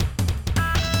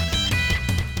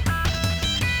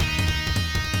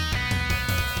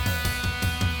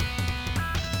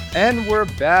And we're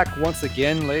back once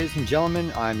again, ladies and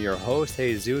gentlemen. I'm your host,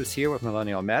 Jesus, here with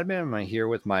Millennial Madman. I'm here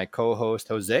with my co-host,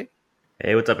 Jose.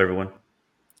 Hey, what's up, everyone?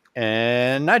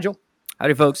 And Nigel.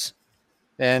 Howdy, folks.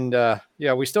 And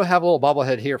we still have a little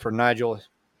bobblehead here for Nigel.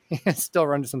 He's still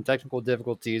running some technical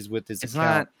difficulties with his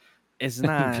account. It's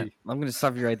not. I'm going to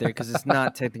stop you right there because it's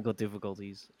not technical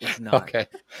difficulties. It's not.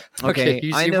 Okay.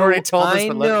 You've know, already told us,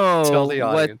 but let me tell the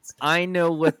audience. I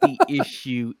know what the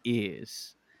issue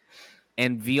is.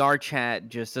 And VR chat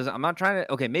just doesn't. I'm not trying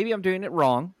to. Okay, maybe I'm doing it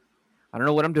wrong. I don't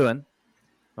know what I'm doing.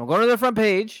 I'm going to the front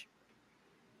page,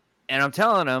 and I'm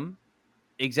telling them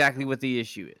exactly what the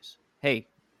issue is. Hey,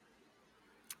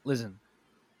 listen,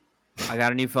 I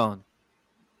got a new phone.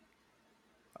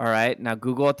 All right, now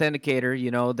Google Authenticator, you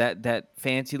know, that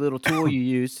fancy little tool you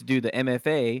use to do the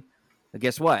MFA. But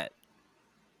guess what?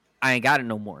 I ain't got it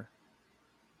no more.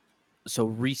 So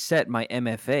reset my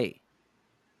MFA.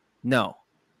 No.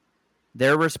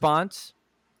 Their response,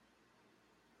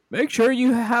 make sure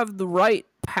you have the right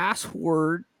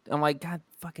password. I'm like, God,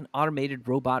 fucking automated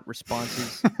robot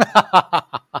responses.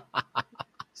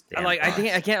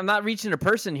 I'm not reaching a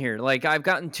person here. Like, I've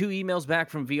gotten 2 emails back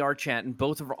from VR chat, and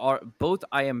both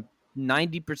I am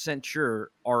 90%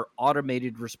 sure are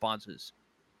automated responses.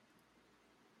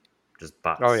 Just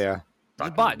bots. Oh yeah,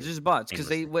 just bots. Because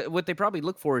what they probably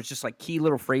look for is just like key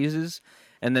little phrases,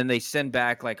 and then they send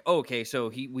back like, oh, okay, so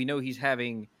we know he's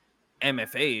having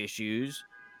MFA issues,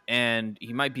 and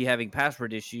he might be having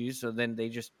password issues. So then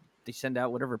they send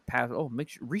out whatever password. Oh, make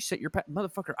sure reset your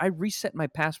motherfucker. I reset my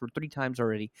password 3 times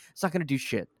already. It's not going to do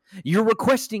shit. You're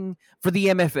requesting for the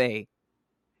MFA,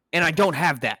 and I don't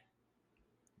have that.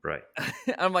 Right.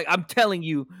 I'm like, I'm telling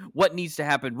you what needs to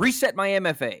happen. Reset my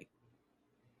MFA.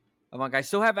 I'm like, I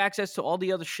still have access to all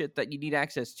the other shit that you need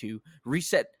access to.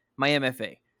 Reset my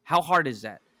MFA. How hard is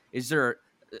that? Is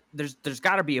there's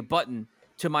got to be a button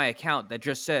to my account that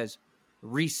just says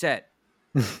reset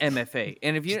MFA.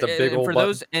 And if you for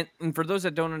those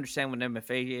that don't understand what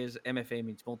MFA is, MFA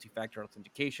means multi-factor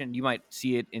authentication. You might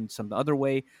see it in some other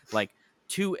way, like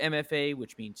 2MFA,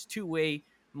 which means two-way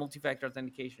multi-factor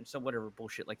authentication, some whatever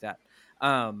bullshit like that.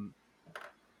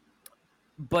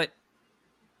 But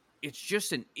it's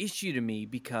just an issue to me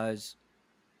because,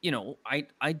 you know,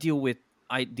 I deal with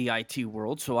the IT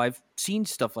world, so I've seen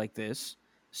stuff like this.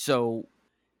 So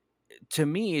to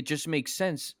me, it just makes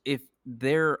sense if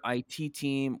their IT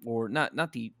team or not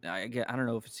the I don't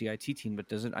know if it's the IT team, but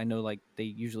doesn't I know like they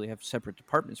usually have separate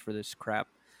departments for this crap,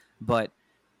 but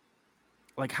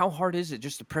like how hard is it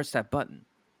just to press that button?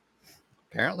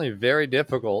 Apparently very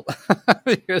difficult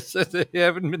because they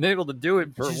haven't been able to do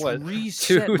it for just what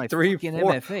 2, 3, 4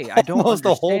 MFA. I don't almost understand.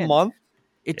 a whole month.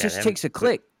 It just takes a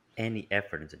click. Any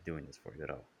effort into doing this for you at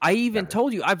all? I even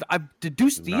told you I've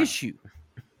deduced the issue.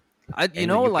 I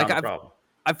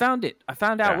found it. I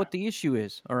found out what the issue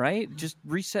is. All right, just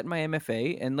reset my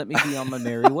MFA and let me be on my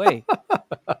merry way.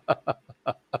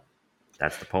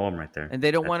 That's the poem right there. And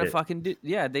they don't want to fucking do.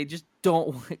 Yeah, they just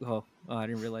don't. Oh, I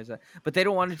didn't realize that. But they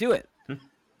don't want to do it.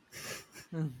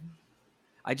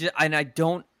 I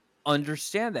don't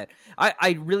understand that.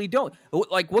 I really don't.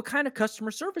 Like, what kind of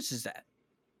customer service is that?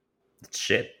 It's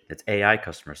shit. It's AI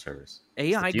customer service.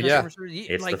 AI customer service.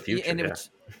 It's the future. And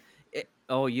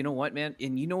oh, you know what, man?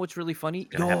 And you know what's really funny?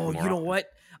 Oh, you know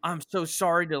what? I'm so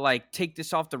sorry to like take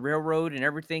this off the railroad and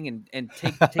everything and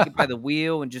take it by the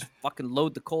wheel and just fucking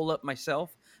load the coal up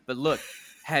myself. But look,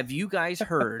 have you guys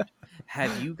heard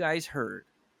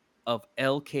of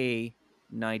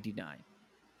LK99?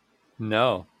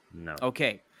 No.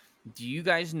 Okay. Do you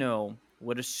guys know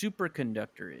what a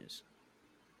superconductor is?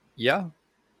 Yeah.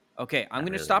 Okay, I'm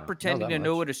going to stop pretending to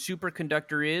know what a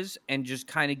superconductor is and just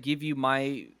kind of give you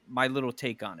my little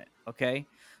take on it, okay?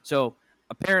 So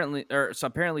apparently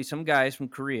some guys from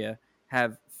Korea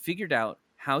have figured out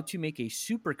how to make a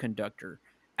superconductor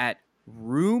at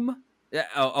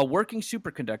a working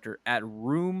superconductor at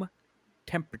room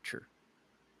temperature.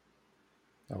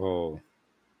 Oh.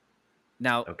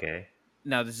 Now,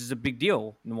 Now this is a big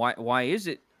deal. Why is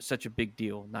it such a big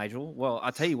deal, Nigel? Well,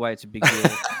 I'll tell you why it's a big deal,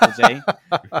 Jose.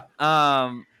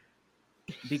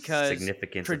 Because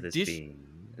significance of this being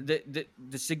the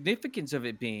significance of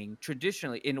it being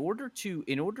traditionally in order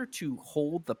to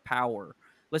hold the power.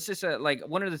 Let's just like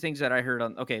one of the things that I heard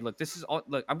on. Okay, look, this is all.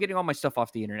 Look, I'm getting all my stuff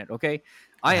off the internet. Okay,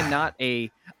 I am not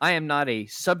a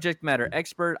subject matter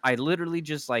expert. I literally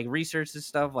just like research this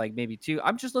stuff, like maybe 2.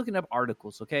 I'm just looking up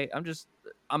articles. Okay,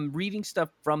 I'm reading stuff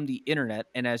from the internet,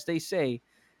 and as they say,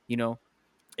 you know,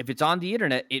 if it's on the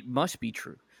internet, it must be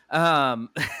true.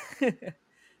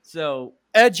 So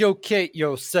educate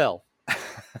yourself.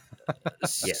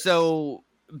 Yes. So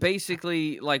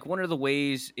basically, like, one of the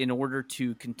ways in order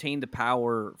to contain the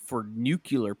power for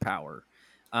nuclear power,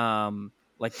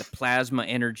 like the plasma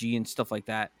energy and stuff like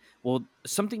that, well,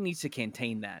 something needs to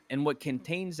contain that. And what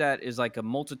contains that is like a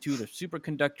multitude of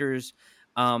superconductors,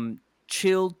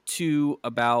 chilled to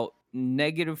about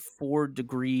 -4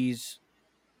 degrees,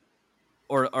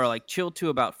 or like chilled to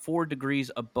about 4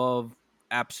 degrees above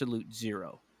absolute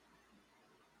zero.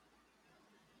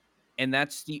 And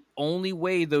that's the only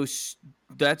way those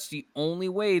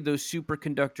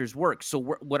superconductors work. So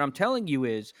what I'm telling you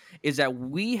is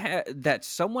that that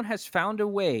someone has found a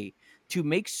way to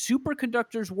make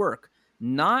superconductors work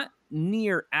not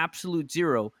near absolute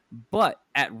zero, but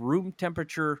at room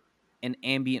temperature and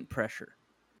ambient pressure.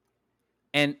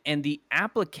 And the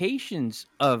applications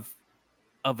of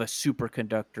a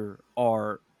superconductor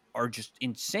are just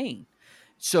insane.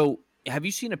 So have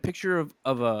you seen a picture of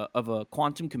a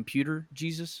quantum computer,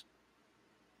 Jesus?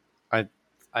 I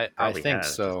Probably think have.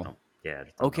 so.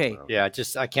 Just don't Okay. know. Yeah,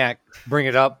 I can't bring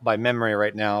it up by memory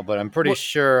right now, but I'm pretty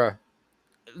sure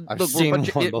I've seen one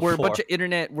before. We're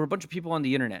a bunch of people on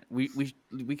the internet. We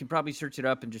can probably search it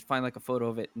up and just find like a photo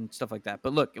of it and stuff like that.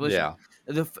 But look, listen,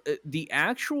 the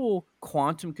actual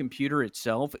quantum computer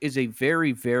itself is a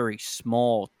very, very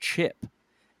small chip.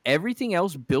 Everything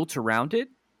else built around it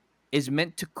is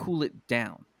meant to cool it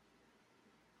down.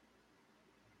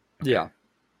 Okay. Yeah.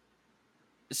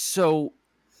 So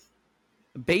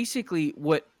basically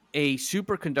what a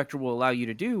superconductor will allow you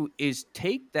to do is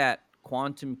take that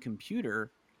quantum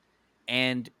computer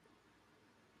and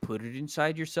put it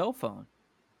inside your cell phone.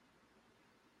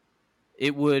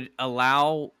 It would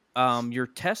allow your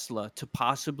Tesla to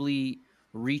possibly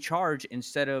recharge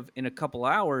instead of in a couple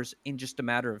hours, in just a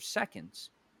matter of seconds.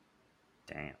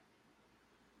 Damn.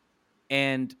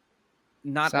 And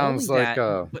not Sounds only like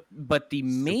that, but the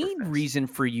main fast. reason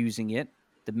for using it,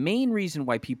 the main reason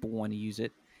why people want to use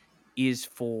it, is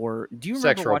for. Do you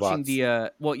remember Sex watching robots.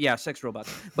 the? Well, yeah, sex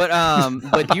robots. But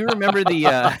do you remember the?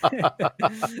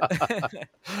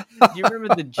 Do you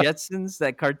remember the Jetsons,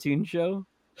 that cartoon show?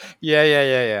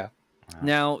 Yeah.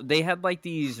 Now they had like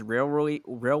these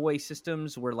railway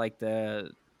systems where like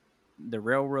the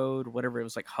railroad, whatever, it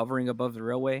was like hovering above the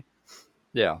railway.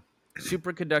 Yeah.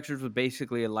 Superconductors would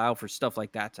basically allow for stuff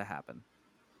like that to happen.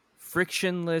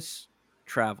 Frictionless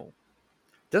travel.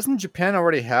 Doesn't Japan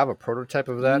already have a prototype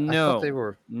of that? No, I thought they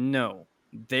were. No,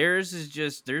 theirs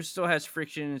still has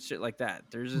friction and shit like that.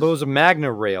 Those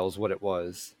Magna rails, what it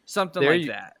was. Something like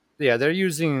that. Yeah, they're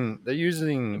using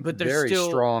but very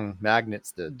strong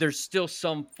magnets. There's still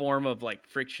some form of like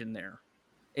friction there.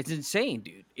 It's insane,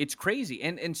 dude. It's crazy.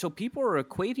 And so people are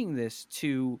equating this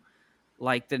to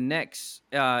like the next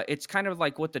it's kind of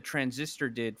like what the transistor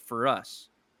did for us.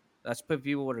 That's what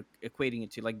people are equating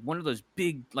it to, like one of those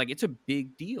big, like it's a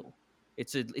big deal.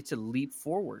 It's a leap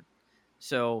forward.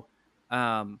 So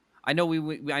I know we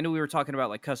were talking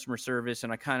about like customer service,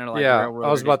 and I kind of like I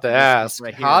was about to ask,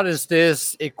 right how does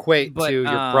this equate to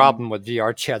your problem with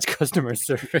VR chat's customer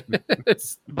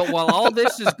service? But while all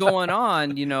this is going on,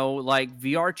 like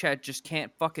VR chat just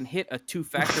can't fucking hit a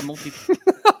 2-factor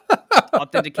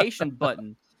authentication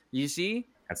button. You see?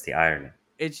 That's the irony.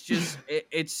 It's just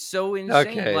it's so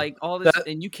insane. Okay. Like all this,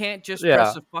 and you can't just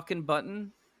press a fucking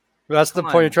button. That's the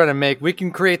point you're trying to make. We can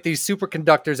create these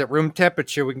superconductors at room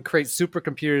temperature. We can create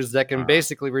supercomputers that can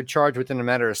basically recharge within a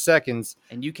matter of seconds.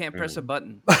 And you can't press a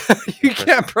button. You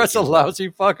can't press a lousy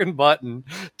fucking button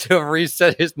to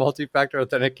reset his multi-factor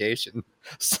authentication.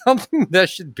 Something that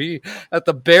should be at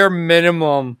the bare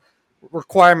minimum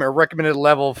requirement or recommended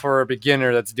level for a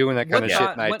beginner that's doing that kind of shit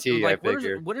in IT, I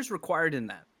figured. What is required in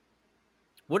that?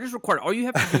 What is required? All you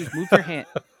have to do is move your hand.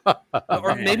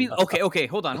 Or maybe, okay,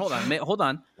 hold on.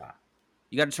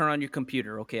 You got to turn on your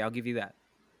computer. Okay, I'll give you that.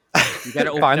 You got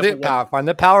to find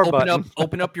the power button.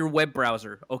 Open up your web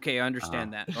browser. Okay, I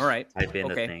understand that. All right. Type in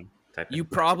the thing. You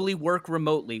probably work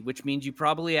remotely, which means you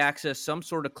probably access some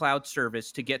sort of cloud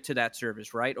service to get to that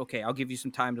service, right? Okay, I'll give you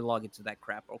some time to log into that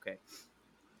crap. Okay.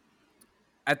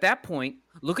 At that point,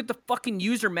 look at the fucking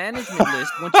user management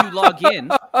list once you log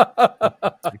in.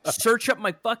 Search up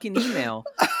my fucking email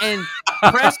and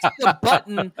press the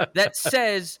button that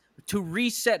says to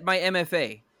reset my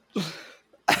MFA.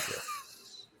 That's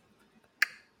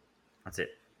it.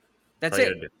 That's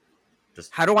it.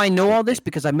 How do I know all this?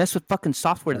 Because I mess with fucking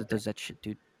software that does that shit,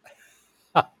 dude.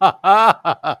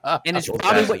 And it's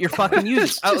probably what you're fucking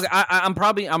using. I'm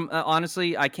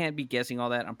honestly, I can't be guessing all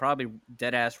that. I'm probably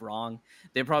dead ass wrong.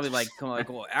 They're probably like,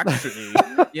 well, actually,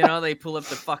 they pull up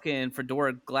the fucking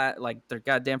fedora like their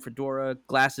goddamn fedora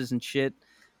glasses and shit,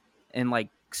 and like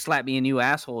slap me a new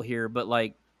asshole here. But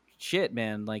like, shit,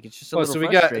 man. Like it's just a Oh, little so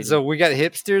frustrating. we got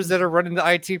hipsters that are running the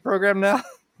IT program now.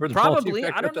 For the Probably. I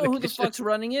multi-factor don't know who the authentication? fuck's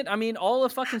running it. I mean, all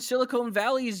of fucking Silicon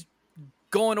Valley's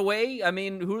going away. I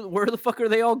mean, where the fuck are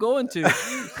they all going to?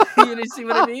 You see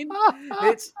what I mean?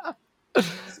 It's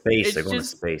Space. They're going to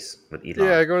just space with Elon.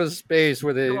 Yeah, go to space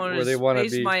where going they to want to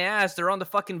space be. my ass. They're on the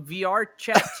fucking VR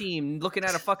chat team looking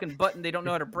at a fucking button they don't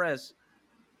know how to press.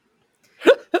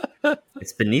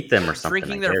 It's beneath them or something.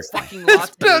 Drinking I their guess. fucking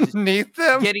It's lattes. beneath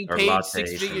them. Getting Or paid lattes,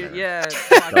 six figures. and, Yeah.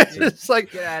 It's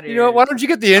like, Get out of you know what? here. Why don't you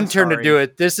get the intern to sorry. do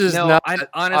it? This is No, not.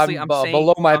 honestly, I'm saying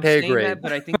below my I'm pay saying grade. that,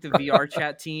 but I think the VR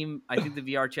chat team. I think the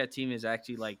VR chat team is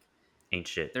actually like Ain't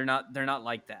shit. they're not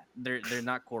like that. They're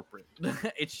not corporate.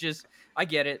 It's just I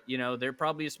get it. You know, they're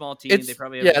probably a small team. They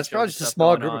probably have It's probably just a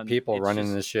small group of people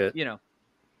running this shit. You know,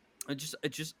 it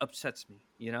just upsets me.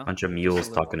 You know, Bunch of mules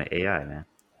talking to AI, man.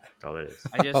 That's all it is.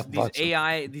 I just bunch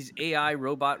of- these AI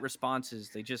robot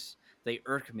responses, they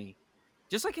irk me.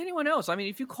 Just like anyone else. I mean,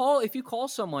 if you call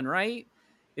someone, right?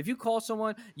 If you call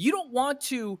someone, you don't want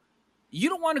to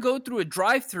go through a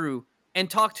drive-through and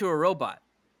talk to a robot.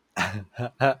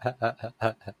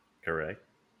 Correct.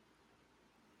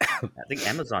 I think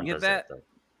Amazon You does get that though.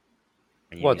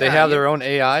 And What, they Yeah, have yeah. their own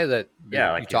AI that Yeah,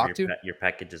 you like if talk to? your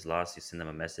package is lost, you send them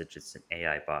a message. It's an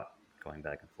AI bot going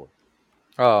back and forth.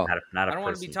 Oh, Not a I don't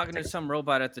want to be person. talking to some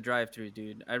robot at the drive-through,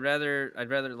 dude. I'd rather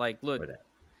like look. Or that.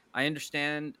 I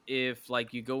understand if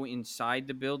like you go inside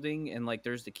the building and like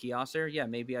there's the kiosk there. Yeah,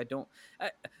 maybe I don't.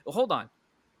 Hold on.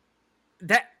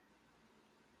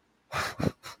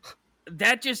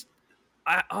 That just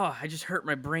I just hurt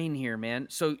my brain here, man.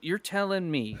 So you're telling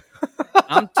me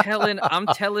I'm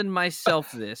telling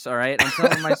myself this, all right? I'm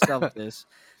telling myself this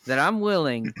that I'm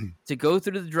willing to go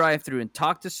through the drive-through and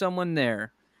talk to someone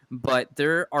there, but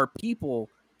there are people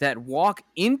that walk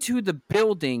into the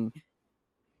building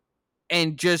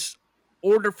and just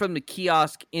order from the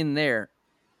kiosk in there.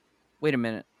 Wait a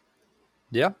minute.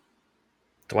 yeah.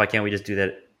 So why can't we just do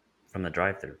that from the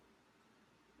drive-through?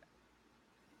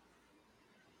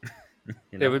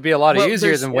 You know? It would be a lot Well, easier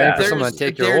there's- than waiting for there's- someone to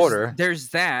take your order. There's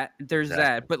that.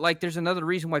 Exactly. But like, there's another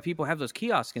reason why people have those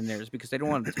kiosks in there is because they don't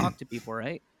want to talk to people,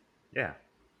 right? Yeah.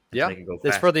 Yeah, They can go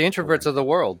it's for the faster. introverts of the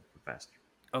world. Faster.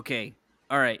 Okay.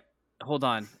 All right. Hold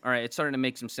on. All right. It's starting to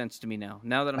make some sense to me now.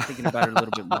 Now that I'm thinking about it a little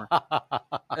bit more.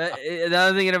 Now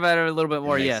I'm thinking about it a little bit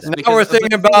more. makes Yes. sense. Now we're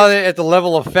thinking about it at the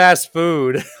level of fast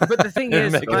food. But the thing It'd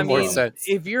is, make I more mean, sense.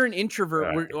 if you're an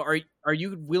introvert, Right. are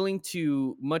you willing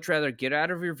to much rather get out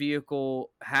of your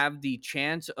vehicle, have the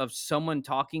chance of someone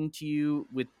talking to you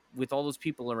with all those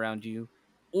people around you,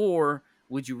 or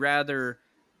would you rather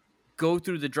go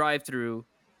through the drive-through,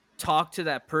 talk to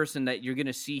that person that you're going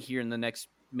to see here in the next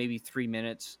maybe 3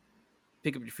 minutes,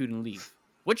 pick up your food and leave?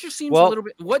 What just seems a little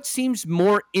bit? What seems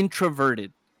more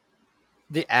introverted?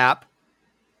 The app.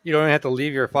 You don't even have to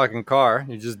leave your fucking car.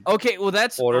 You just Okay, well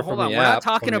that's Order hold from on. the We're not app,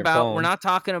 talking from your about phone. we're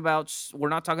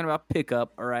not talking about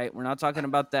pickup, all right? We're not talking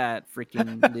about that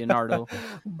freaking Leonardo.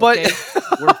 but Okay,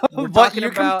 we're but talking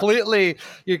you're about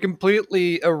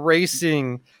completely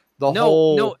erasing the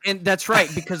whole. No, and that's right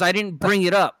because I didn't bring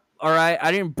it up. All right,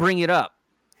 I didn't bring it up.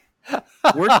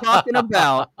 We're talking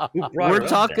about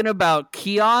about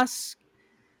kiosks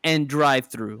and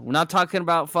drive-through. We're not talking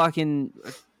about fucking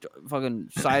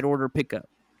side order pickup.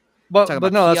 But talking no,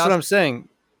 about that's what kiosk. I'm saying.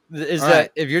 Is All that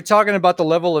right. if you're talking about the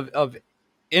level of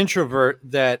introvert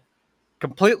that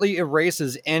completely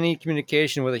erases any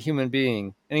communication with a human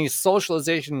being, any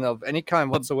socialization of any kind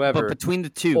whatsoever, But between the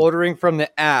two, ordering from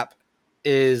the app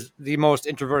is the most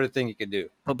introverted thing you can do.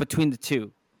 but between the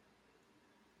two,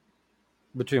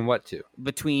 Between what two?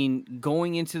 between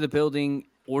going into the building,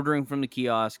 ordering from the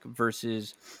kiosk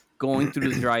versus going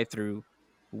through the drive-through,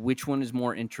 which one is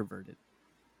more introverted?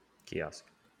 Kiosk.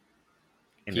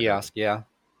 Kiosk, yeah.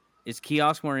 Is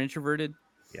kiosk more introverted?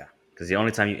 Yeah. Because the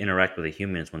only time you interact with a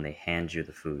human is when they hand you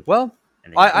the food. Well,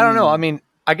 And then I don't know. I mean,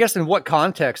 I guess in what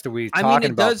context are we I mean, talking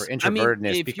it about does- for I mean,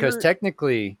 introvertedness? if Because you're-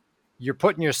 technically, you're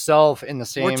putting yourself in the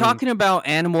same. We're talking about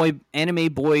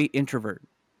anime boy introvert.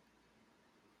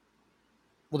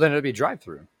 Well, then it'd be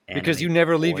drive-through because Anime you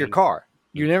never leave your boy. car.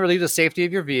 You never leave the safety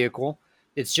of your vehicle.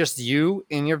 It's just you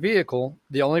in your vehicle.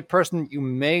 The only person you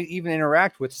may even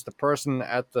interact with is the person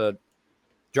at the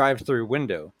drive-through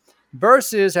window,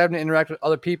 versus having to interact with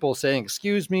other people saying,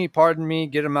 "Excuse me, pardon me,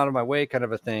 get them out of my way," kind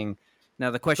of a thing Now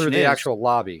the through question the is, actual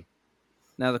lobby.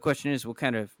 what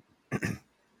kind of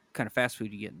fast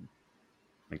food you getting?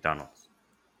 McDonald's.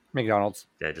 McDonald's.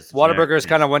 Yeah, just Whataburgers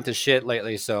kind of went to shit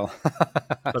lately, so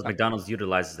Because McDonald's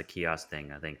utilizes the kiosk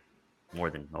thing, I think, more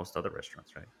than most other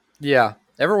restaurants, right? yeah.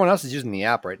 Everyone else is using the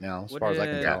app right now, as What far as I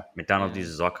can is- tell. McDonald's Yeah.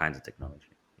 uses all kinds of technology.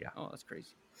 Oh, that's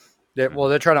crazy. Well,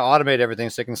 they're trying to automate everything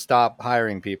so they can stop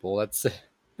hiring people. That's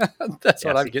that's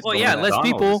what I'm getting. Well, from yeah, that. less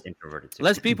McDonald's people- is introverted too.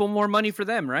 Less people, more money for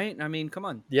them, right? I mean, come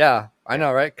on. Yeah, I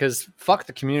know, right? Because fuck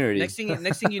the community. Next thing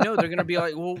you know, they're gonna be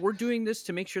like, "Well, we're doing this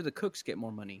to make sure the cooks get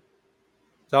more money."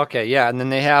 Okay, yeah, and then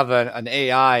they have an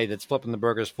AI that's flipping the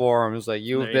burgers for them. It's like,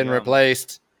 you've There you been go.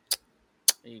 replaced.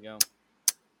 There you go.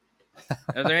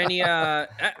 Are there any?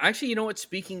 Actually, you know what?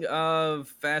 Speaking of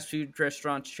fast food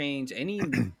restaurant chains, any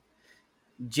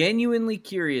genuinely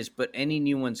curious, but any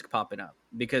new ones popping up?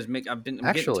 Because I'm getting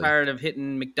Actually. tired of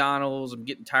hitting McDonald's. I'm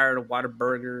getting tired of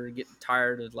Whataburger. Getting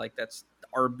tired of like that's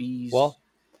Arby's. Well,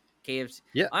 KFC.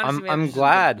 yeah, Honestly, man, I'm there's just-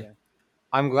 glad. yeah.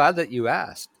 I'm glad that you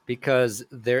asked because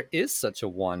there is such a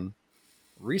one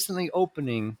recently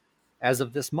opening as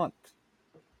of this month.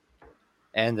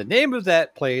 And the name of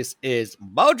that place is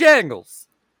Bojangles.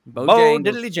 Bojangles.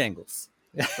 Diddly Jangles.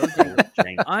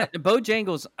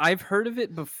 Bojangles. I've heard of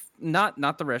it before.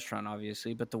 Not the restaurant,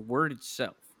 obviously, but the word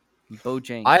itself.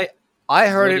 Bojangles. I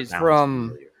heard What it is-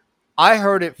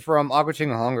 from Aqua Teen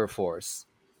Hunger Force.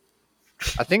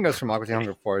 I think it was from Aqua Teen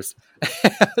Hunger Force.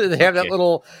 They have that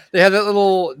little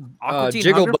Aqua Teen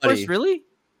jiggle Hunger buddy. Force, really?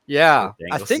 Yeah,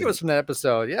 I Bojangles. think it was from that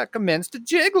episode. Yeah, commence to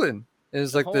jiggling. It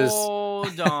was like this.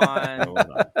 Hold on. Hold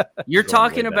on. You're Going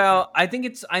talking way back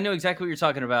about. I know exactly what you're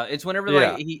talking about. It's whenever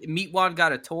Yeah. like Meatwad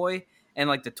got a toy and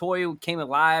like the toy came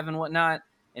alive and whatnot,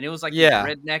 and it was like Yeah.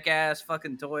 this redneck ass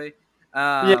fucking toy.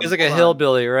 Yeah, he's like a hold on.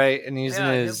 hillbilly, right? And he's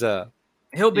Yeah, in his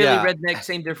hillbilly yeah. redneck,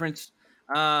 same difference.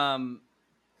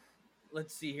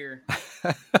 Let's see here.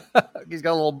 he's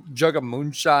got a little jug of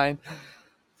moonshine.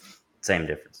 Same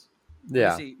difference.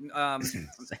 Yeah, Let's see.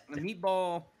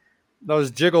 Meatball. that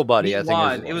was Jiggle Buddy. I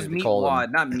Meatwad. think It was what they called him.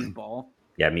 Meatwad, not Meatball.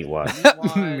 Yeah, meat wad.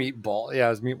 Meatwad, Meatball. Yeah, it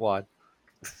was Meatwad.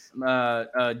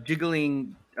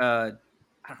 jiggling. I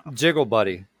don't know. Jiggle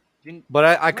Buddy. Jing- But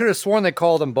I could have sworn they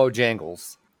called him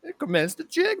Bojangles. It commenced to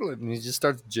jiggling, and he just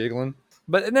starts jiggling.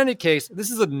 But in any case, this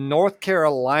is a North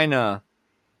Carolina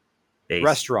Base.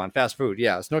 restaurant, fast food.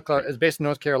 Yeah, it's based in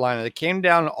North Carolina. It came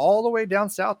down all the way down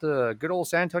south to good old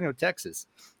San Antonio, Texas.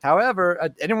 However,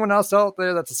 anyone else out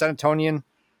there that's a San Antonian,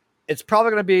 it's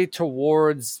probably going to be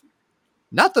towards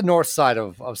not the north side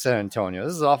of San Antonio.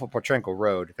 This is off of Potranco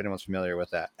Road, if anyone's familiar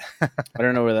with that. I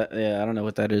don't know where that. Yeah, I don't know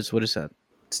what that is. What is that?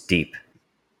 It's deep,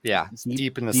 Yeah, it's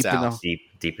deep in the deep in south.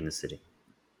 deep in the city.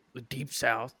 The deep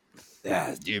south. Yeah,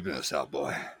 it's deep in the south,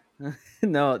 boy.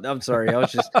 No, I'm sorry. I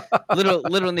was just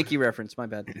little Nicky reference. My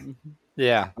bad.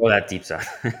 Yeah, Oh, that deep south.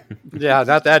 yeah,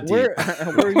 not that deep. Where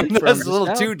are you from? That's a little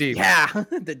South? too deep. Yeah,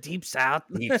 the deep south.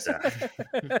 Deep south.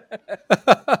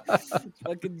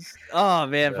 Fucking oh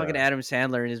man, fucking Yeah. Adam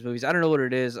Sandler in his movies. I don't know what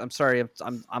it is. I'm sorry.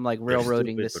 I'm like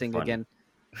railroading stupid this but thing funny. again.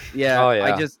 Yeah, Oh,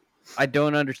 yeah. I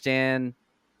don't understand.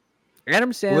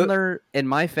 Adam Sandler and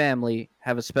my family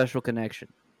have a special connection.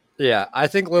 Yeah, I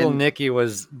think Little And- Nicky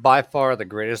was by far the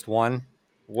greatest one,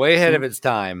 way ahead Mm. of its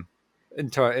time in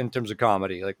terms of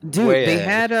comedy. Like, Dude, way they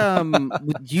ahead. had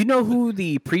do you know who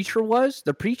the preacher was?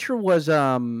 The preacher was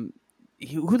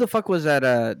who the fuck was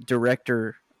that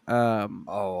director? I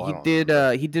don't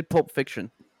He did Pulp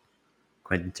Fiction.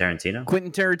 Quentin Tarantino.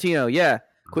 Quentin Tarantino, yeah.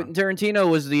 Quentin Tarantino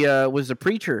was the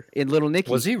preacher in Little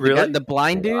Nicky. Was he The really? guy- The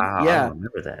blind dude? Wow, I Yeah. don't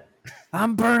remember that.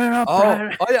 I'm burning up. Oh,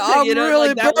 Brian. I'm You know, really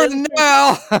like, that burning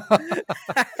now.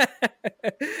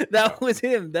 That was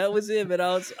him. That was him. And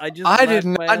I just I did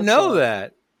laughed my not ass know off.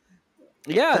 that.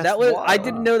 Yeah, That's that was. I wild.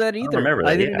 didn't know that either. remember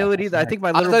I that, didn't yeah. know it either. I think my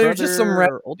I little thought brother it was just some or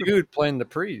random older. dude playing the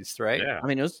priest, right? Yeah. I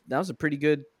mean, that was a pretty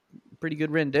good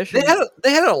rendition.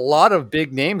 They had a lot of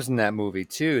big names in that movie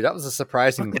too. That was a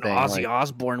surprising Fucking thing. Ozzy like-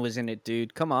 Osbourne was in it,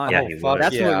 dude. Come on. Yeah, Oh, he fuck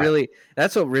was. yeah.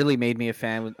 That's what really made me a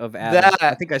fan of Adam.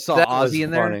 I think I saw that was Ozzy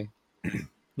in there. funny.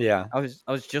 Yeah, I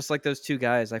was just like those two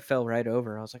guys. I fell right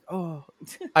over. I was like, oh.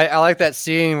 I like that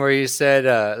scene where he said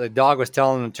the dog was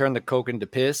telling him to turn the Coke into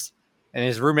piss, and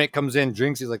his roommate comes in,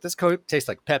 drinks. He's like, "This Coke tastes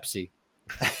like Pepsi."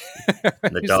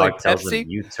 The He's dog like, tells "Pepsi? him,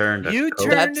 "You turned a You Coke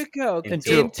turned a Coke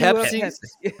into a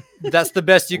Pepsi? That's the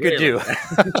best you could do."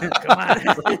 Come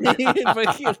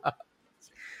on.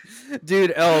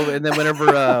 Dude, and then whenever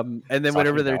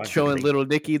they're dogs showing and little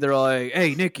Nicky, they're all like,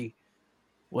 "Hey, Nicky,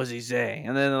 what's he say?"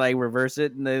 And then like reverse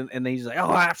it, and then he's like,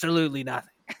 "Oh, absolutely nothing."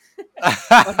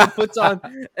 Fucking puts on,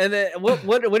 and then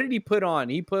what did he put on?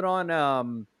 He put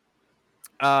on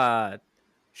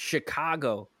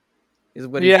Chicago is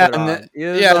what he put on. and It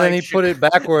was then like he put it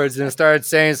backwards and started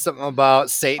saying something about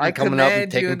Satan I coming up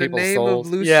and command you taking in the people's name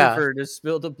souls. of Yeah, Lucifer to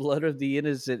spill the blood of the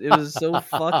innocent. It was so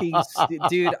fucking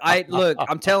dude.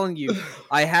 I'm telling you,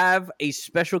 I have a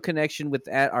special connection with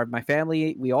my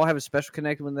family. We all have a special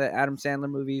connection with the Adam Sandler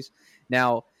movies.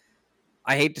 Now,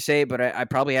 I hate to say it, but I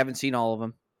probably haven't seen all of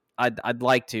them. I'd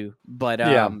like to, but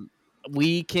Yeah.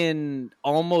 we can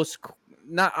almost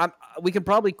we can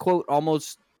probably quote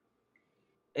almost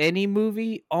any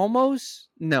movie. Almost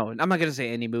no, I'm not gonna say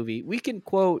any movie. We can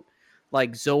quote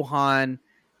like Zohan.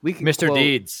 We can Mr. quote.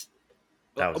 Deeds.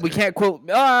 That was We good. can't quote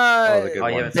the good Oh, you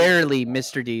haven't ones. seen it? barely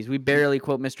Mr. Deeds. We barely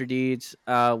quote Mr. Deeds.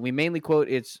 We mainly quote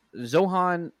it's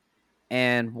Zohan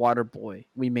and Waterboy.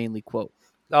 We mainly quote.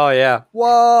 Oh yeah,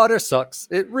 water sucks.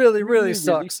 It really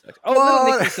sucks. Oh, Little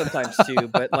Water- Nicky sometimes too,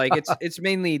 but like it's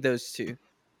mainly those two.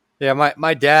 Yeah,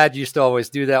 my dad used to always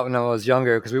do that when I was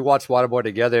younger because we watched Waterboy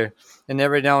together, and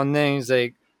every now and then he's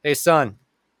like, "Hey son,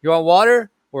 you want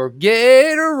water or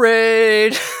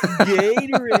Gatorade?"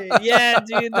 Gatorade. Yeah,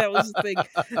 dude, that was the thing.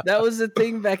 That was the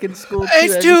thing back in school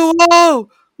too. H2O,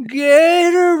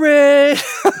 Gatorade.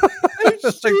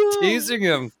 Just like H2O. teasing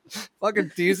him,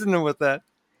 fucking teasing him with that.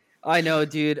 I know,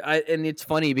 dude. And it's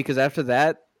funny because after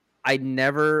that, I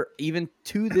never, even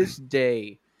to this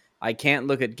day, I can't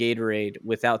look at Gatorade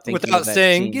without thinking Without of that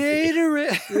saying scene.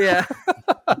 Gatorade. Yeah.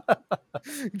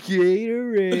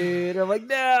 Gatorade. I'm like,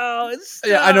 no.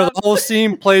 Yeah, I know stop." the whole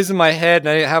scene plays in my head, and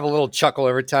I have a little chuckle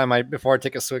every time before I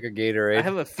take a swig of Gatorade. I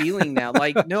have a feeling now,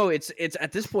 like, no, it's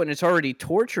at this point, it's already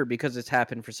torture because it's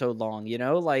happened for so long. You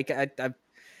know, like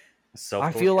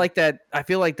I feel like that. I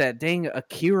feel like that dang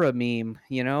Akira meme.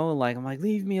 You know, like I'm like,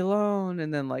 leave me alone,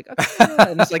 and then like, Akira,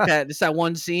 and it's like that. It's that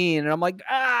one scene, and I'm like,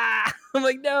 ah, I'm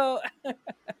like, no.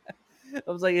 I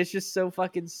was like, it's just so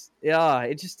fucking, yeah,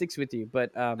 it just sticks with you.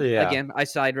 But Yeah. again, I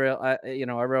I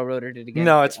railroaded it again.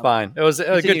 No, it's fine. It was a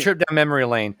Continue. good trip down memory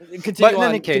lane. Continue But in on,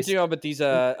 any case, continue on with these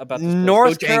about this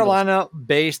North place. Bojangles.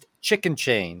 Carolina-based chicken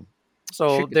chain.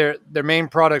 So Chicken. their main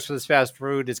products for this fast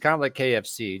food is kind of like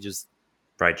KFC, just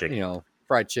fried chicken.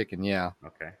 fried chicken. Yeah,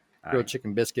 Okay. All grilled right.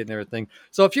 chicken biscuit and everything.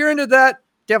 So if you're into that,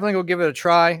 definitely go give it a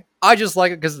try. I just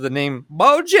like it because of the name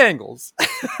Bojangles.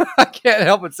 I can't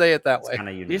help but say it that It's way. kind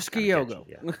of unique. Yogo.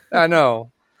 Yeah. I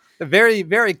know. A very,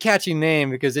 very catchy name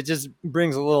because it just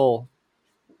brings a little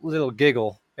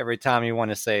giggle every time you want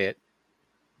to say it.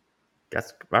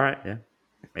 That's all right. Yeah.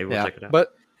 Maybe we'll check it out.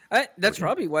 But That's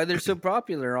probably why they're so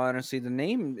popular. Honestly, the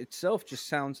name itself just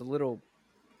sounds a little.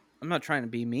 I'm not trying to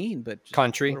be mean, but just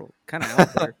country. kind of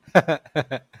out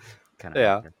there. Kind of.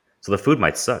 Yeah. So the food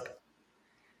might suck.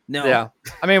 No, yeah.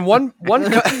 I mean, one no,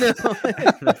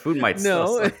 The food might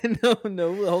still no, suck.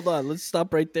 no. Hold on, let's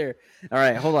stop right there. All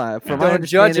right, hold on. From Don't my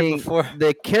judge it understanding, before-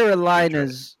 the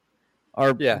Carolinas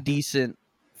are Yeah. decent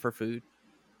for food.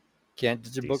 Can't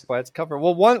judge a book Decent. by its cover.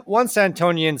 Well, one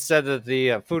Santonian said that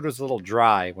the food was a little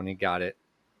dry when he got it,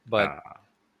 but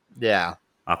yeah,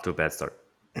 Off to a bad start.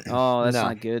 Oh, that's No.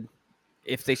 not good.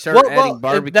 If they start Well, adding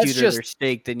barbecue that's to their just-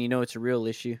 steak, then you know it's a real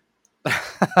issue.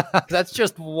 that's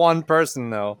just one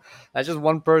person though. That's just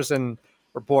one person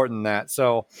reporting that.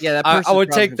 So Yeah, that I person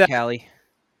would take that- Cali.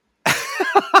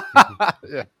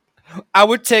 yeah. I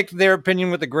would take their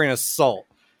opinion with a grain of salt.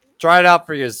 Try it out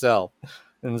for yourself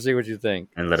and see what you think.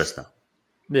 And let us know.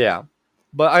 Yeah.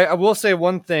 But I will say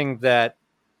one thing that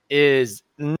is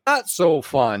not so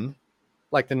fun,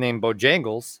 like the name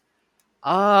Bojangles.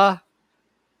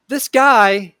 This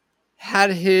guy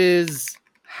had his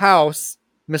house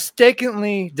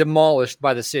mistakenly demolished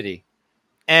by the city.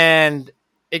 And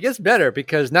it gets better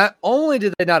because not only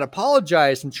did they not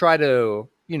apologize and try to,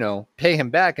 pay him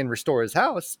back and restore his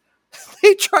house,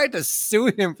 they tried to sue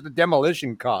him for the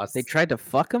demolition costs. They tried to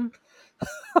fuck him.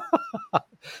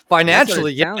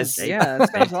 Financially, That's what it yes. sounds- Yeah,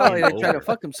 that sounds all like they tried to Over.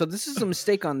 fuck him. So this is a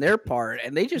mistake on their part,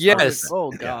 and they just Yes.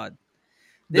 Oh God,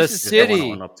 The this is Just don't wanna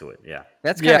city- own up to it. Yeah.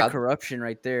 that's kind Yeah. of corruption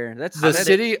right there. That's The that-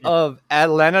 city of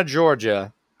Atlanta,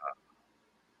 Georgia,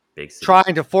 Big city.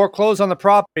 trying to foreclose on the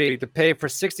property to pay for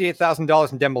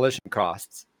 $68,000 in demolition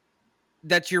costs.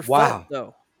 That's your Wow. fault,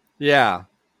 though. Yeah,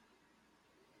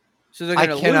 So they're I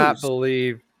gonna cannot lose.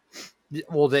 believe.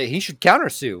 Well, he should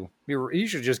countersue. He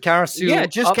should just countersue. Yeah,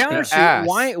 just up the countersue. ass.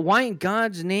 Why in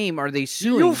God's name are they You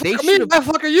suing? They fuck me, should have. why the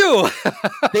fuck are you?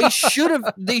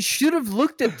 They should have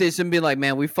looked at this and been like,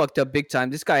 man, we fucked up big time.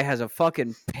 This guy has a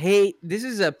fucking pay. This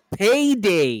is a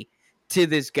payday to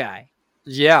this guy.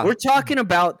 Yeah, We're talking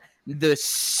about the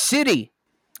city.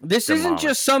 This isn't Demolished.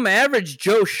 just some average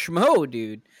Joe Schmo,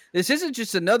 dude. This isn't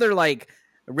just another like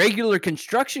regular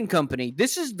construction company.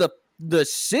 This is the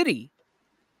city,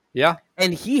 yeah.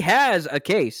 and he has a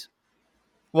case.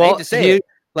 I Well, hate to say it.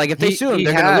 Like if they he- sue him, he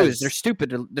they're gonna lose. has- They're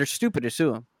stupid. They're stupid to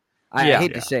sue him. I Yeah.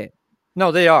 hate Yeah. to say it.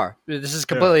 no, they are. This is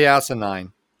completely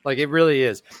asinine. Like it really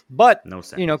is. But No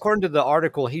sense. according to the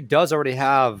article, he does already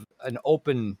have an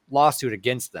open lawsuit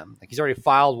against them. Like he's already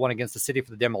filed one against the city for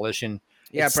the demolition.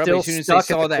 Yeah, It's probably still as soon as they stuck at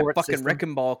saw the that court fucking system.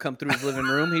 wrecking ball come through his living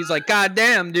room, he's like, "God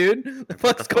damn, dude,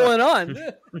 what's going on?"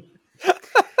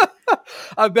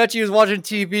 I bet you he was watching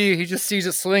TV. He just sees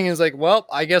it swinging. He's like, "Well,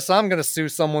 I guess I'm gonna sue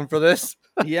someone for this."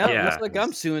 Yeah, Yeah, looks like I'm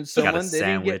he's suing got a someone. They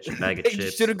didn't get. sandwich, bag of They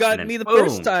chips, should have and gotten then me the boom.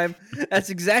 first time. That's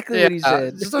exactly what he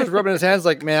said. Just starts rubbing his hands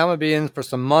like, "Man, I'm gonna be in for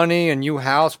some money, a new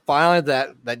house. Finally,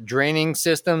 that draining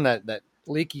system, that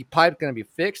leaky pipe, gonna be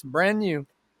fixed, brand new."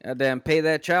 Goddamn, pay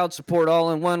that child support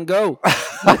all in one go.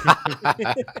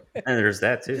 And there's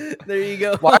that too. There you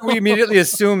go. Why are we immediately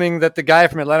assuming that the guy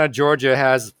from Atlanta, Georgia,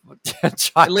 has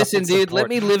child Listen, dude, let support?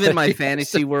 me live in my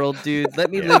fantasy world, dude.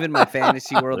 Let me Yeah. live in my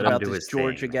fantasy world Let him about do this his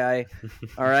Georgia thing. guy.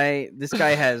 All right. This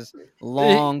guy has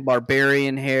long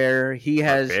barbarian hair. He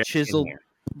has Barbarian chiseled hair.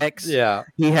 pecs. Yeah.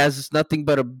 He has nothing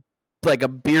but a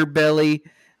beer belly.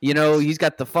 You know, he's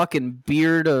got the fucking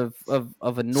beard of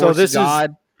a Norse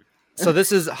god. So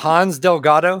this is Hans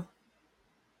Delgado.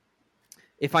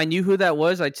 If I knew who that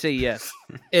was, I'd say yes.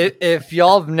 If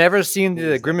y'all have never seen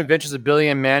the Grim Adventures of Billy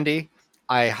and Mandy,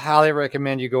 I highly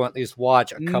recommend you go at least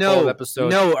watch a couple of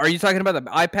episodes. No, are you talking about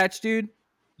the eye patch dude?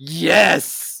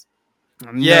 Yes.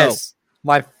 No. Yes.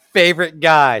 My favorite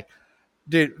guy.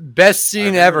 Dude, best scene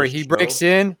remember ever. the He show. breaks in.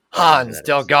 I remember Hans that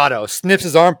Delgado sniffs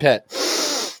his armpit.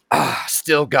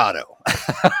 Still Gatto.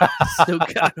 Still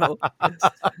got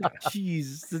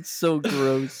Jeez, that's so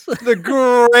gross. The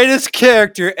greatest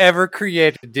character ever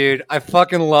created, dude. I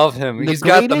fucking love him. He's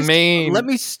got the main. Let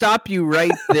me stop you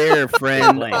right there,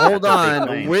 friend. Claim. Hold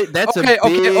That's a big on.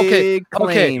 claim. That's a big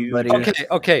claim, buddy.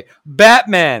 Okay.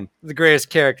 Batman, the greatest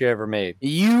character ever made.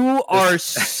 You are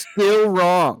still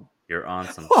wrong. You're on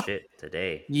some shit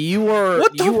today. You are.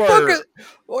 What the you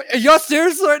fuck? Are y'all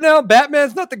serious right now?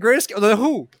 Batman's not the greatest.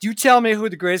 Who? You tell me who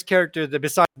the greatest character is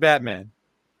besides Batman.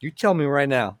 You tell me right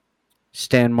now.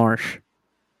 Stan Marsh.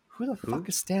 Who the fuck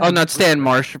is Stan? Oh, not Stan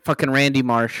Marsh. Fucking Randy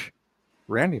Marsh.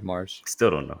 Randy Marsh.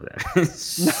 Still don't know that.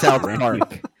 South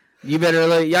Park. You better.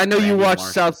 I know you Randy watch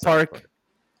Marsh South is Park.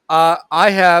 I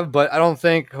have, but I don't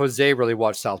think Jose really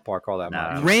watched South Park all that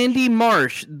Nah. much. Randy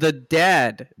Marsh, the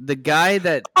dad, the guy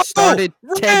that started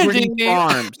Integrity Randy!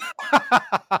 Farms.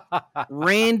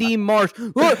 Randy Marsh.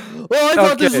 I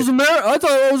thought this was America. I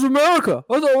thought it was America.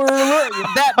 I thought we were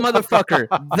that motherfucker.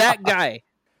 That guy.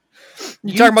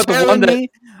 You talking about the one that?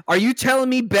 Are you telling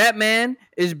me Batman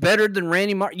is better than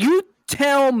Randy Marsh? You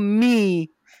tell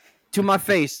me to my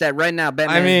face that right now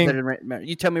Batman is better than Randy.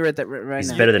 You tell me right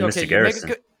He's now. better than Mr.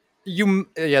 Garrison.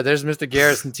 There's Mr.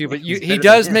 Garrison too, but he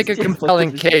does make a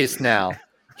compelling case now.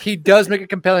 He does make a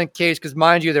compelling case because,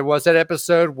 mind you, there was that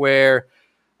episode where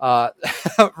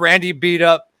Randy beat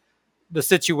up the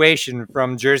Situation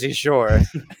from Jersey Shore.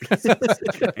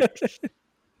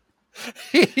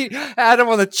 He had him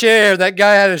on the chair. That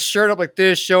guy had his shirt up like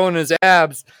this, showing his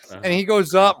abs, and he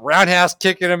goes up, roundhouse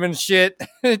kicking him and shit.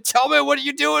 Tell me, what are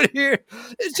you doing here?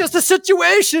 It's just a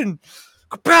situation.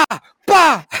 Bah,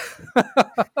 bah.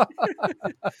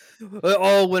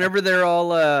 Whenever they're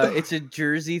all, it's a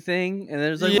Jersey thing, and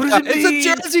there's like, what does it it's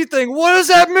mean? a Jersey thing. What does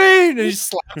that mean? And he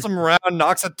slaps him around,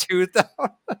 knocks a tooth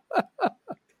out.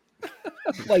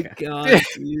 Oh my god,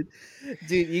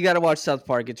 dude, you got to watch South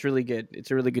Park. It's really good.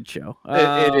 It's a really good show.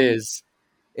 It is.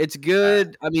 It's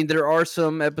good. I mean, there are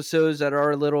some episodes that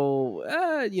are a little,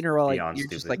 like Beyond you're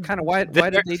just stupid. like, kind of why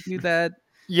did they do that?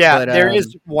 Yeah, But, there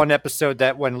is one episode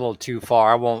that went a little too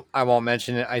far. I won't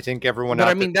mention it. I think everyone. But out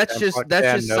I mean, there that's fan just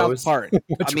fan South knows Park. which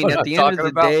I mean, one at I'm the end of talking the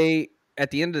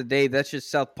about. day, that's just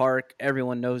South Park.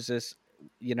 Everyone knows this,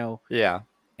 Yeah.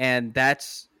 and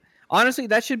that's honestly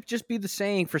that should just be the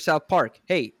saying for South Park.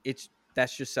 Hey,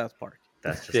 that's just South Park.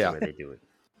 That's just Yeah. the way they do it,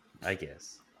 I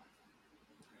guess.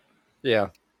 Yeah.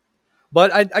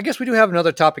 But I guess we do have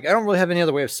another topic. I don't really have any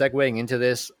other way of segueing into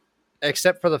this,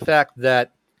 except for the fact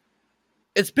that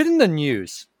it's been in the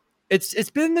news. It's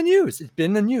been in the news. It's been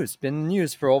in the news. It's been in the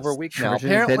news for over a week now.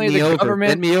 Apparently, the government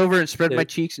bend me over and spread my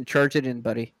cheeks and charge it in,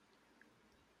 buddy.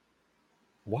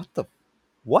 What?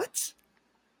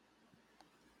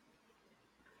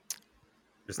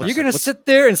 Are you gonna sit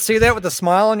there and say that with a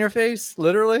smile on your face?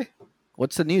 Literally?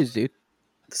 What's the news, dude?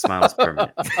 The smile is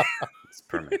permanent. It's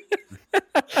permanent.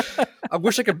 I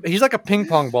wish I could. He's like a ping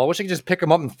pong ball. I wish I could just pick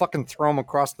him up and fucking throw him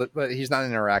across the. But he's not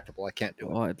interactable. I can't do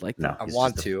it. Oh, I'd like No, that. I he's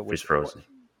want just to. He's frozen.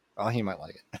 Oh, he might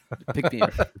like it. Pick me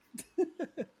up.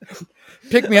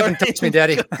 Pick me up and touch me,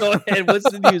 daddy. Go ahead. What's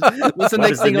the news? What's the What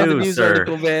next is the thing on the news, news sir?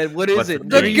 article, man? What is What's it?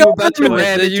 the Are news? you about to government,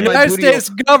 ran the into my United booty States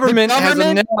hole? government has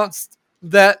government? announced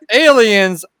that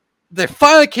aliens. They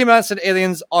finally came out and said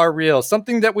aliens are real.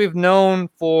 Something that we've known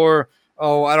for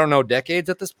I don't know, decades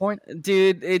at this point.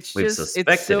 Dude, it's We've just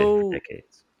suspected it's so it for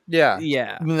decades. Yeah.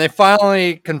 Yeah. And they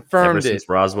finally Ever confirmed since it.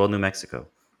 Roswell, New Mexico. We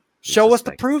Show us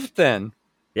the suspect. proof then.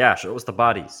 Yeah, show us the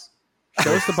bodies.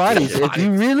 Show us the bodies.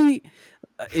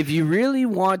 If you really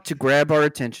want to grab our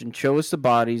attention, show us the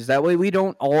bodies. That way we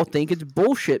don't all think it's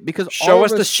bullshit because Show all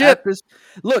us of the us ship. at this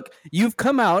look, you've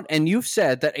come out and you've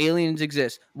said that aliens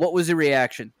exist. What was the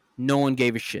reaction? No one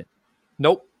gave a shit.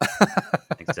 Nope.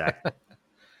 Exactly.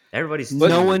 Everybody's No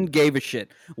too- one gave a shit.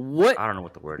 What I don't know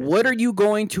what the word is. what are you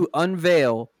going to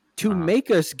unveil to make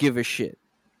us give a shit?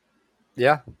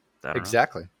 Yeah, I don't know.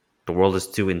 exactly. The world is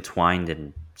too entwined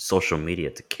in social media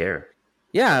to care.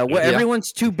 Yeah, well, Yeah.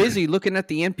 everyone's too busy looking at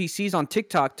the NPCs on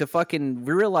TikTok to fucking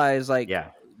realize like Yeah.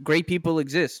 great people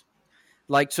exist.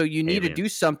 Like, so you need to do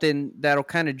Aliens. something that'll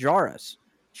kind of jar us.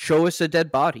 Show us a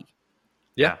dead body.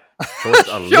 Yeah. Show us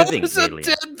a living Show us a alien.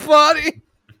 dead body.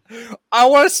 I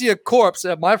want to see a corpse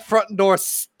at my front door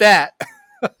stat.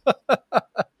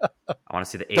 I want to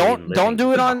see the alien. Don't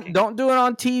do it on talking. don't do it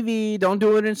on TV. Don't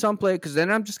do it in some place because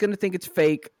then I'm just gonna think it's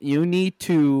fake. You need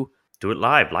to Do it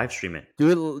live stream it.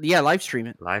 do it. Yeah, live stream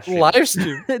it. Live stream. Live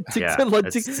stream. Yeah,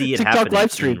 let's see it TikTok happening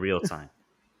live stream. in real time.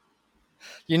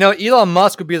 You know, Elon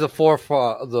Musk would be the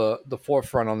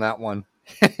forefront on that one.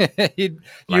 He'd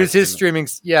Live use his stream streaming.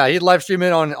 Yeah, he'd live stream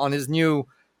it on his new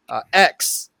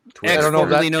X. Twitter. X, I don't know if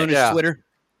formerly that- known yeah. as Twitter.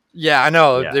 Yeah, I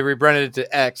know Yeah. they rebranded it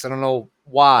to X. I don't know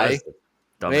That why. is the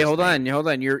dumbest Hey, hold name.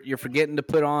 on. You're forgetting to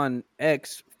put on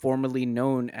X, formerly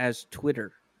known as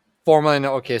Twitter. Formerly,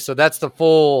 no. Okay, so that's the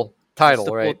full title,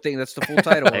 That's the right? full thing. That's the full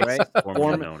title, X, right?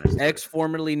 formerly known as X,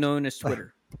 formerly known as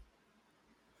Twitter.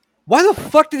 Why the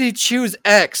fuck did he choose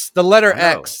X? The letter I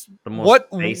know. X. the most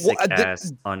What- basic what-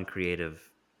 ass, uncreative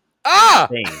Ah!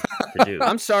 thing to do.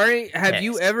 I'm sorry. Have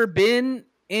you X. ever been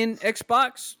in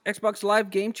Xbox Live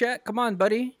game chat? Come on,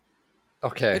 buddy.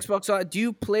 Okay. Xbox Live. Do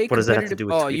you play What does that have to competitive? do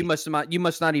with Oh, you tweeting?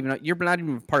 must not even. You're not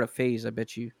even part of FaZe. I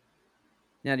bet you.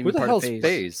 You're not even Who the part hell's of FaZe.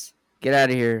 FaZe? Get out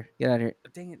of here. Get out of here.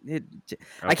 Dang it.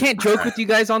 I Okay. can't joke with you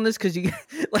guys on this because you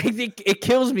like it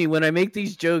kills me when I make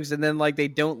these jokes and then like they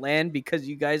don't land because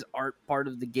you guys aren't part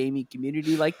of the gaming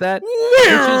community like that,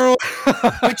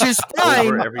 which is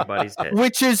Over fine. everybody's head.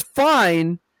 Which is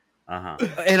fine. Uh-huh.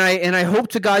 And I hope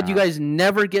to God you Uh-huh. guys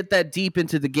never get that deep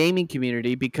into the gaming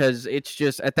community because it's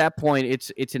just at that point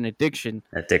it's an addiction.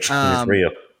 Addiction is Um,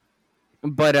 real.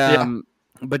 But Yeah.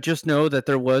 but just know that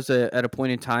there was at a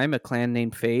point in time a clan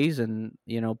named FaZe, and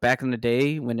you know back in the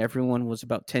day when everyone was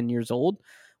about 10 years old,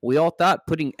 we all thought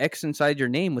putting X inside your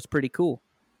name was pretty cool.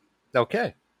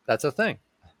 Okay, that's a thing.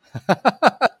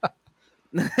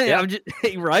 I'm just,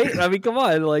 right? I mean, come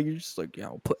on, like you're just like, yeah,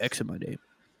 I'll put X in my name.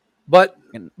 But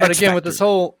And but X again, with Factor. this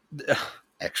whole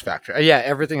X Factor, yeah,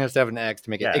 everything has to have an X to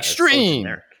make Yeah, it extreme.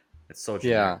 It's so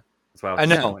generic. Yeah. That's why I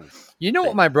know. You know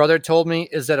what my brother told me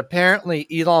is that apparently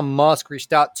Elon Musk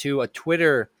reached out to a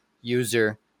Twitter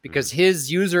user because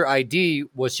his user ID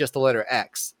was just the letter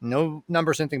X, no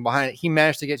numbers, anything behind it. He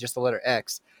managed to get just the letter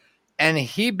X, and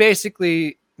he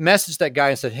basically messaged that guy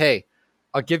and said, "Hey,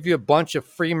 I'll give you a bunch of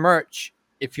free merch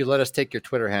if you let us take your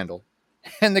Twitter handle."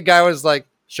 And the guy was like,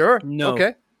 "Sure, No.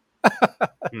 okay."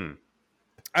 Hmm.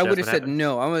 I That's would have what said happened.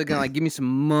 no. I'm gonna like give me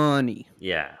some money.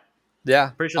 Yeah.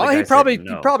 Yeah, Pretty sure the he guy said probably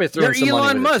no. he probably threw You're in some money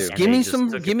Elon with it, Musk. too. Give And me they just some.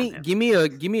 took it Give me. from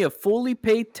him. Give me a fully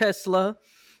paid Tesla.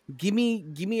 Give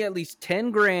me at least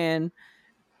 10 grand.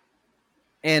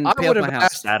 And I pay off would my have house.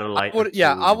 asked. Satellite.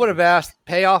 I would have asked,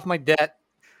 pay off my debt,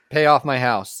 pay off my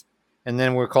house, and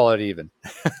then we'll call it even.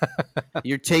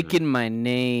 You're taking my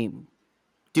name,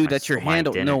 dude. That's your my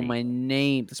handle. No, identity. my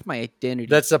name. That's my identity.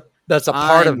 That's a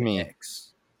part of I'm me.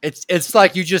 X. It's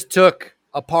like you just took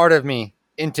a part of me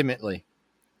intimately.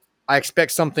 I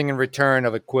expect something in return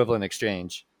of equivalent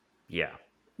exchange. Yeah.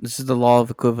 This is the law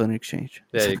of equivalent exchange.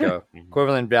 There you go. Mhm.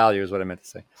 Equivalent value is what I meant to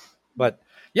say. But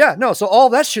yeah, no, so all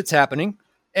that shit's happening.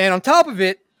 And on top of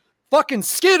it, fucking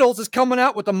Skittles is coming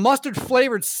out with the mustard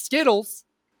flavored Skittles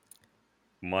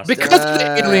Mustard. because of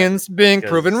the aliens being because-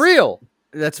 proven real.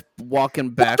 That's walking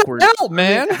What the backwards. hell,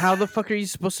 man? How the fuck are you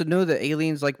supposed to know that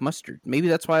aliens like mustard? Maybe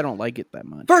that's why I don't like it that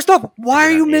much. First off, why are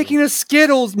They're you not making a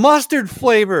Skittles mustard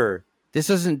flavor? This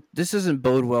doesn't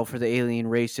bode well for the alien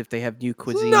race if they have new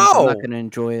cuisine. No. I'm not going to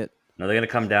enjoy it. No, they're gonna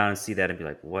come down and see that and be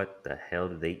like, "What the hell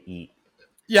did they eat?"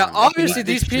 Yeah, Mm, obviously right.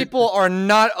 these people are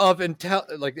not of I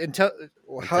Intelligent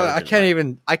can't life.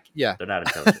 even. Yeah, They're not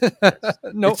intelligent. Yes.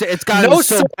 no, It's gotten no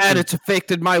so sign- bad it's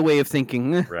affected my way of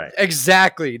thinking. Right.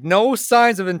 exactly. No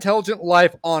signs of intelligent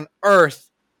life on Earth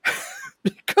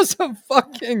because of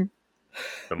fucking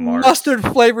The Mars mustard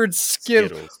flavored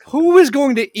Skittles. Skittles Who is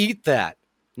going to eat that?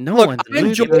 No Look, one. I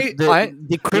enjoy-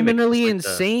 the criminally It's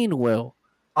like the- insane will.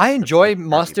 I enjoy Fuzzy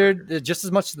mustard burger. just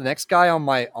as much as the next guy on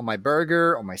my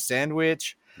burger, on my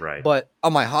sandwich. Right. but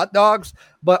on my hot dogs,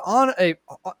 but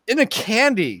in a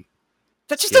candy.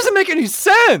 That just doesn't make any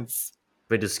sense.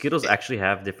 But do Skittles actually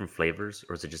have different flavors,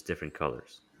 or is it just different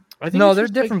colors? I think No, it's they're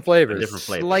just, like, different flavors. different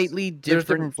flavors. slightly There's different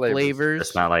different flavors. flavors.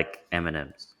 It's not like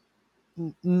M&M's.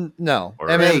 No, Or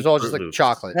M&M is all Fruit just like Loops.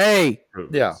 chocolate. Hey, Fruit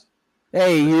Yeah. Loops.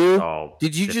 hey, you! All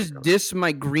Did you different just colors. diss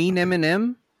my green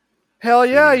M&M? Hell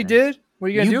yeah, M&M. you did. What are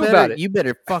you gonna do better, about it?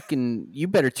 You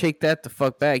better take that the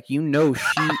fuck back. You know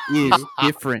she is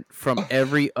different from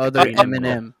every other Green M&M.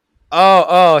 M&M.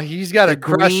 Oh, he's got The a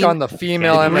crush green- on the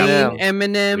female Candy M&M. Green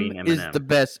M&M Green is M&M. the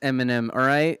best M&M. All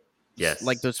right. Yes.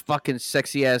 Like those fucking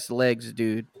sexy ass legs,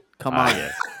 dude. Come Ah, on.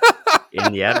 yes.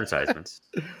 In the advertisements.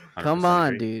 Come 100% on,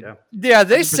 agree. dude. Yeah. Yeah,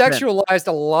 they 100%. sexualized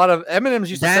a lot of M&M's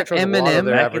used to That sexualize a lot of M&M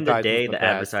their Back in the advertisements day, in the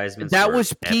past. advertisements That were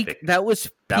was peak. epic. That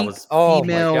was That peak was- Oh my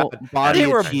female God. body They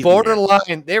were achievement.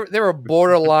 borderline. They were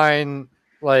borderline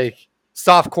like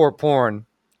softcore porn,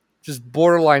 just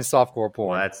borderline softcore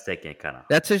porn. Well, that's taking it kind of.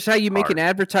 That's just how you make hard. an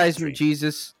advertisement, Extreme.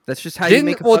 Jesus. That's just how you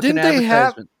make a fucking Didn't they have?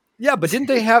 advertisement. Yeah, but didn't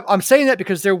they have? I'm saying that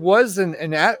because there was an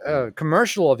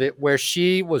commercial of it where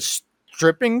she was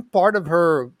stripping part of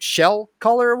her shell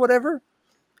color or whatever.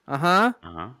 Uh-huh.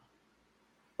 Or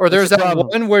What's there's the that problem?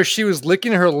 one where she was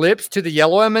licking her lips to the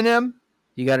yellow M&M.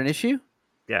 You got an issue?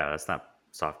 Yeah, that's not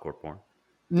softcore porn.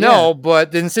 No,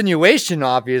 but the insinuation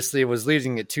obviously was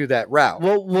leading it to that route.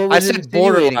 What I was it said insinuating?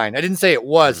 borderline. I didn't say it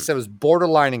was. I Mhm. said it was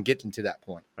borderline and getting to that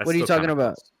point. That's What are you still talking kinda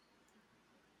about? close.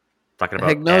 Talking about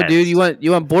Heck no, dude. ads.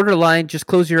 You want borderline? Just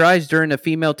close your eyes during a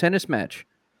female tennis match.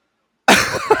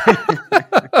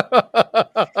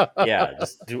 Yeah,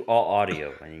 just do all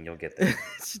audio and you'll get there.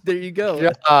 There you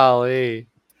go. Golly.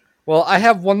 Well, I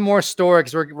have one more story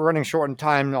because we're running short on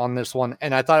time on this one,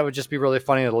 and I thought it would just be really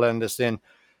funny to lend this in.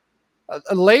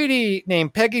 A lady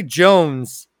named Peggy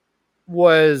Jones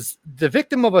was the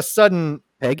victim of a sudden,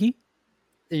 Peggy?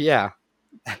 yeah,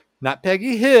 not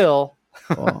Peggy Hill,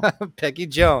 Oh, Peggy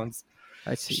Jones.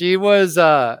 I see. She was,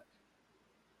 God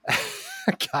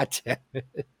damn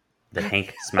it. Did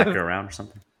Hank smack her around or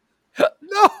something?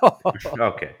 No.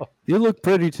 Okay. You look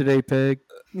pretty today, Peg.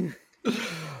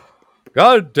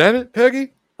 God damn it,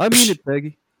 Peggy. I mean it,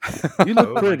 Peggy. You Oh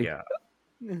look my pretty. God.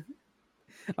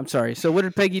 I'm sorry. So what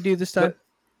did Peggy do this time?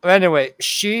 But anyway,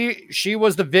 she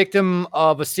was the victim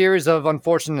of a series of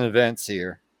unfortunate events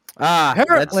here.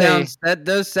 Apparently- That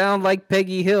does sound like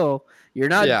Peggy Hill. You're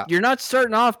Yeah. not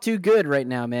starting off too good right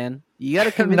now, man. You got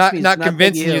to convince me. It's not not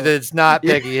convincing Peggy you that it's not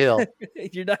Yeah. Peggy Hill. Hill.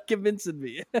 You're not convincing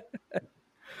me.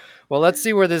 Well, let's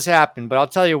see where this happened, but I'll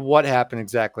tell you what happened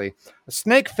exactly. A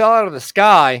snake fell out of the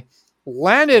sky,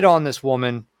 landed on this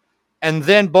woman, and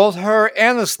then both her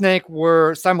and the snake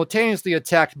were simultaneously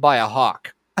attacked by a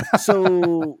hawk.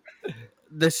 So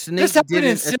the snake This happened in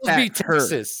didn't Silsbee, attack her.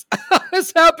 Texas.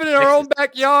 This happened in our own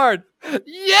backyard.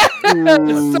 Yes!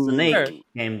 Ooh. sir. Snake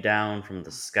came down from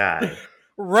the sky.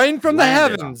 Rain from the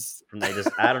landed heavens. From just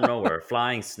out of nowhere, a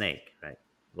flying snake, right?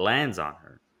 Lands on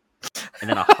her. And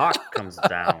then a hawk comes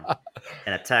down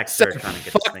and attacks her, Said, trying to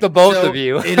get fuck the snake. the both So of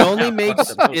you. It only Yeah,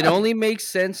 makes fuck them. it only makes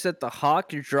sense that the hawk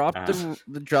dropped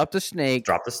the snake.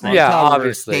 Drop the on snake. Yeah, top of her,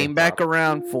 obviously. came back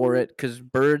around for it because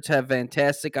birds have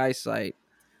fantastic eyesight.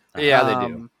 Yeah, they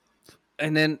do.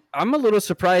 And then I'm a little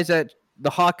surprised that the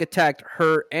hawk attacked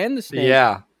her and the snake.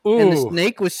 Yeah. And the Ooh.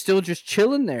 snake was still just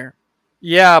chilling there.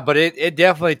 Yeah, but it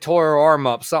definitely tore her arm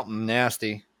up. Something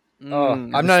nasty. Oh, Mm,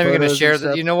 I'm there's not even going to photos share and that.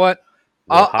 stuff. You know what?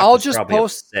 The hawk I'll was just probably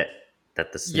post. upset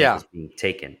that the snake Yeah. was being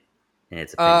taken in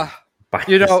its opinion. by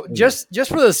You the know, snake. just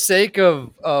for the sake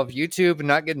of YouTube and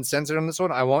not getting censored on this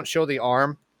one, I won't show the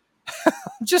arm.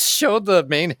 Just show the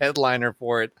main headliner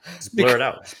for it. Just blur it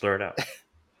out. Just blur it out.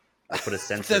 I'll put a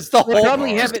sensor. That's the They whole.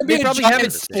 probably It's have it- gonna be they a probably have giant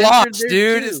it censored splotch, there,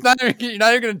 dude. too. It's not. You're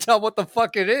not even gonna tell what the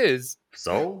fuck it is.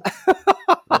 So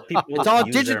let people It's all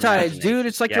use their digitized, imagination. dude.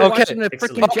 It's like Yeah. you're Okay. watching a Pixelated.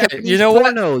 freaking Okay, Japanese you know what?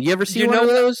 porno. You ever see You one know of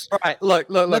what? those? All right, look.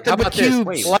 How Nothing about but this? cubes.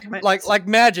 Wait, Like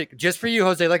magic, just for you,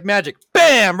 Jose. Like magic.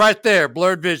 Bam! Right there,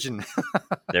 blurred vision,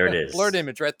 There it is. blurred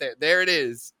image, right there. There it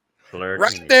is, Blurred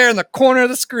right image. there in the corner of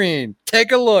the screen.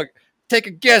 Take a look. Take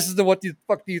a guess as to what the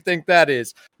fuck do you think that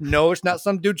is? No, it's not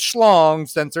some dude schlong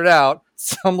censored out.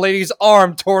 Some lady's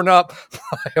arm torn up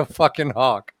by a fucking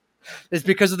hawk. It's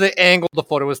because of the angle the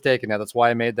photo was taken at. That's why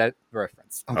I made that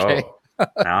reference. Okay. Oh,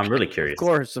 now I'm really curious.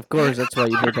 Of course. That's why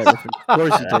you made that reference. Of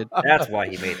course you did. That's why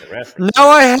he made the reference. Now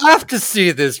I have to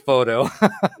see this photo.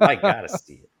 I gotta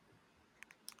see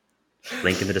it.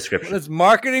 Link in the description. It's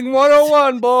marketing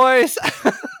 101, boys.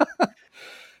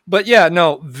 But yeah,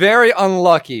 no, very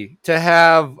unlucky to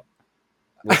have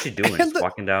What's she doing? And Just the-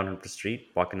 walking down the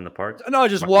street, walking in the park. No,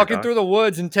 just Walking her walking dog? through the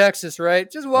woods in Texas, right?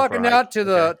 Just Oh, for a walking hike. out to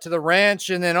Okay. the ranch,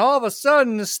 and then all of a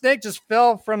sudden the snake just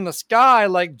fell from the sky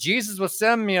like Jesus was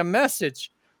sending me a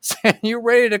message saying, "You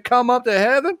ready to come up to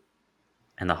heaven?"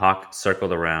 And the hawk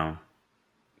circled around,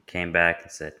 came back,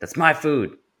 and said, "That's my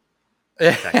food."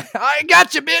 I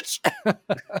got you, bitch.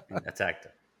 And attacked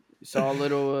her. Saw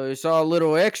a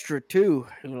little extra too.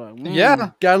 Like,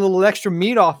 Yeah, got a little extra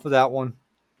meat off of that one.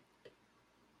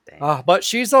 Dang. But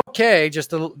she's okay,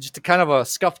 just a kind of a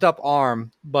scuffed up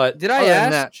arm. But Did I other than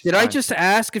ask? that, she's Did I fine. just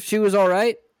ask if she was all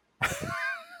right?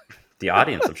 The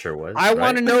audience, I'm sure, was. I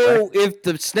want to know if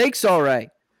the snake's all right.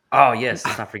 Oh, yes.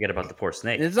 Let's not forget about the poor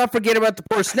snake. Let's not forget about the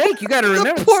poor snake. You got to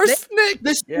remember The poor snake. snake.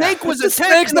 The snake was The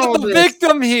snake's attacking not all the this.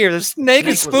 victim here. The snake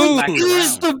is Snake was food. smacking He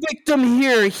is around. the victim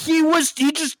here.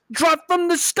 He just dropped from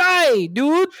the sky,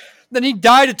 dude. Then he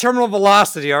died at terminal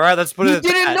velocity. All right, let's put He it. at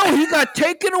didn't that. know. He got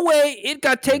taken away. It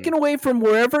got taken away from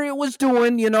wherever it was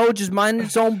doing. Just minding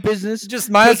its own business. Just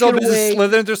might as well Take it be just away.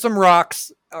 slithering through some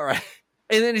rocks. All right.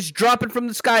 And then it's dropping from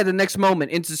the sky the next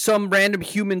moment into some random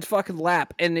human's fucking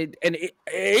lap, and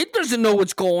it doesn't know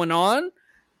what's going on.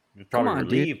 You're probably on,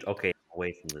 dude. relieved. Okay,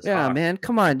 away from this. Yeah, hawk. man,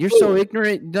 come on. You're so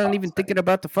ignorant. You're not even thinking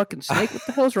about the fucking snake. What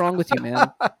the hell's wrong with you,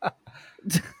 man?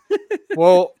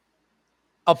 Well,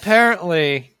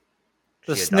 apparently,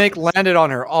 the She snake adopted- landed on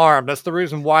her arm. That's the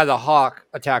reason why the hawk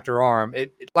attacked her arm.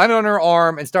 It landed on her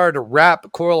arm and started to wrap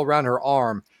coil around her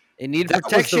arm. It needed That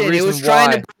was the protection. It was reason trying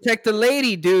why. to protect the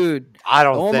lady, dude. I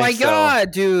don't Oh think my so. god,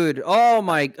 dude.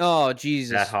 Oh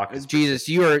Jesus. That hawk is Jesus,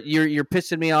 you're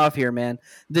pissing me off here, man.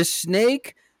 The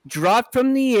snake dropped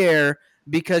from the air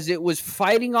because it was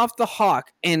fighting off the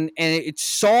hawk, and it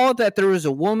saw that there was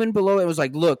a woman below. It was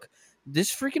like, look, this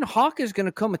freaking hawk is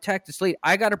gonna come attack this lady.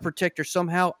 I gotta protect her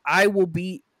somehow. I will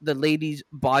be the lady's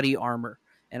body armor,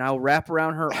 and I'll wrap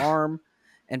around her arm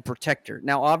and protect her.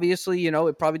 Now, obviously,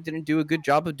 it probably didn't do a good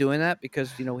job of doing that because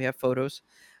we have photos.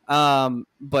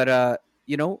 That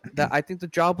I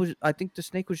think the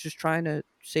snake was just trying to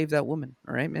save that woman.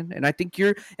 All right, man. And I think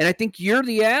you're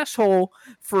the asshole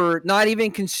for not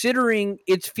even considering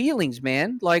its feelings,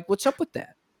 man. Like, what's up with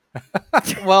that?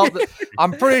 Well,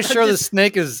 I'm pretty sure the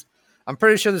snake is. I'm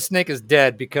pretty sure the snake is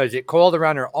dead because it coiled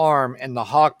around her arm, and the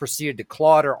hawk proceeded to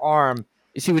claw at her arm.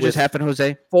 You see what just happened,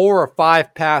 Jose? 4 or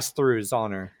 5 pass-throughs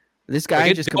on her. This guy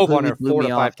Like, it just dove on completely her blew 4 me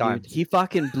to off, 5 dude. times. He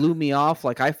fucking blew me off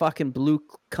like I fucking blew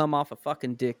cum off a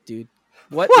fucking dick, dude.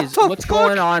 What What's the what's fuck?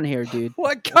 going on here, dude?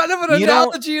 What kind of an You don't-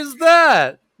 analogy is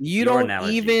that? You Your don't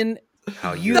analogy. even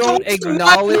How you you don't made-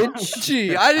 acknowledge.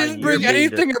 Gee, I didn't you're bring being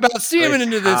anything about semen it's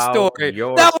into this how story.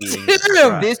 you're That was being him.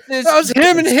 described. This is That was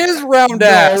him and his round No.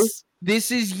 ass.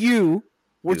 This is you.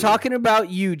 We're You. talking about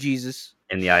you, Jesus.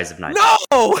 in the eyes of night.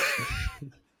 No.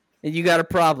 And you got a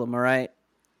problem, all right?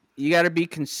 You got to be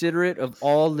considerate of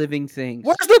all living things.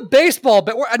 Where's the baseball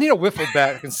bat? I need a wiffle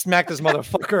bat. I can smack this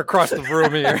motherfucker across the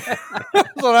room here. That's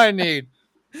what I need.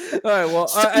 All right.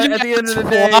 Well, at the end of the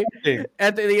day,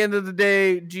 the end of the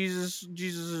day, Jesus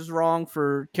is wrong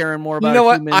for caring more about You know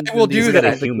what? humans I will than do these He's got a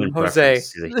that, guys. human Jose.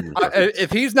 preference. He's a human preference.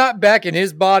 If he's not back in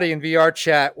his body in VR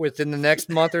chat within the next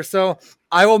month or so,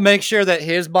 I will make sure that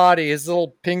his body, his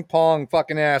little ping pong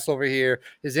fucking ass over here,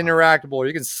 is interactable.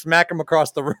 You can smack him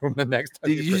across the room the next time.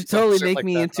 Dude, you just bring some totally shit make like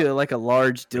me that into like a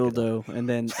large dildo, and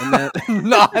that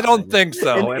No, I don't think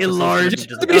so. An enlarged-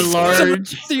 episode's a gonna be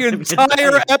large- The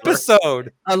entire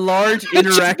episode. a large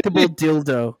interactable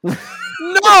dildo.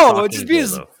 No, it just be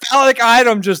his dildo. phallic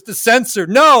item just censored.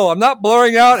 No, I'm not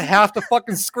blurring out half the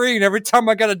fucking screen every time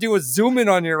I got to do a zoom in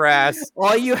on your ass.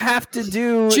 All you have to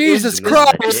do Jesus is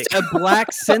Christ. push a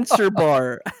black sensor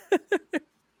bar.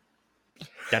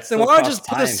 That's Then still why don't I costs just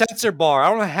put a time. censor bar? I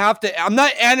don't have to. I'm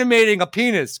not animating a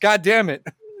penis. God damn it.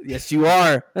 Yes, you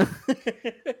are.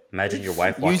 Imagine your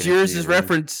wife walking Use yours into as your room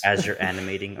reference. as you're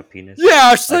animating a penis.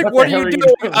 Yeah, it's like, What what the are you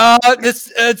hell are you doing?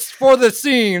 It's for the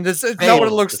scene. It's not what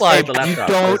it looks Just close like. the laptop, You close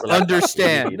don't the laptop.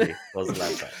 understand. Immediately Close the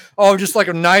laptop. Oh, just like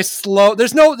a nice slow.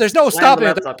 There's no stopping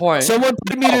at that laptop. point. Someone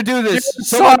paid me to do this.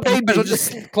 So Someone I paid me. will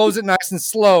just close it nice and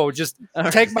slow. Just All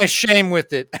right. take my shame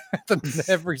with it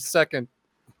every second.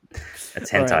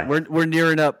 That's All hentai. right, we're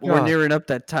nearing up. We're Yeah. nearing up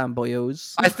that time,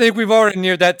 boyos. I think we've already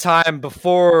neared that time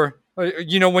before.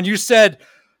 When you said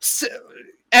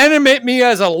animate me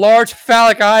as a large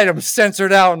phallic item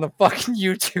censored out in the fucking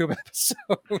YouTube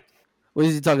episode. What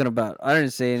is he talking about? I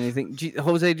didn't say anything.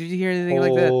 Jose, did you hear anything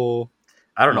like that? Oh,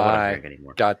 I don't know what my I'm hearing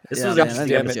anymore. God. This Yeah, was man, just that's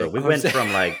the damn it. episode. We I'm went saying-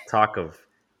 from like talk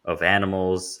of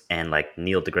animals and like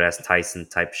Neil deGrasse Tyson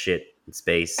type shit in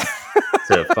space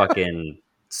to fucking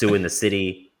suing the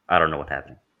city. I don't know what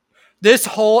happened. This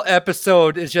whole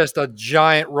episode is just a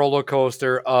giant roller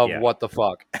coaster of what the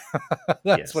fuck.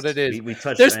 That's what it is. We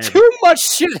touched There's too much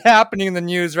shit happening in the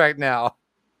news right now.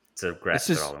 To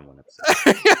grasp it all in one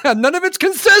episode. Yeah, none of it's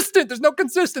consistent. There's no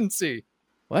consistency.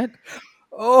 What?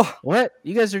 Oh, What?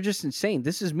 You guys are just insane.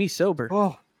 This is me sober.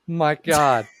 oh my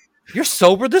God. You're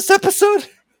sober this episode?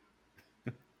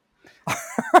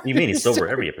 You mean he's sober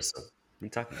every episode? What are you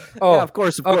talking about? Oh, Yeah,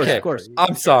 of course.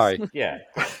 I'm sorry. Yeah.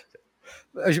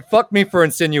 Fuck me for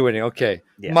insinuating. Okay.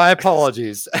 Yeah. My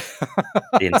apologies.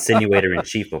 The insinuator in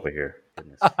chief over here.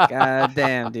 Goodness. God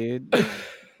damn, dude.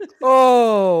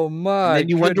 Oh my. And then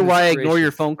you wonder why I goodness ignore your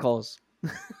gracious. phone calls.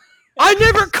 I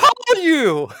never called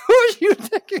you. Who are you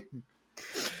thinking?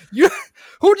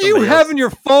 Who do you Somebody have else. in your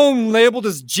phone labeled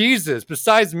as Jesus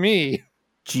besides me?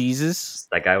 Jesus.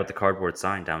 That guy with the cardboard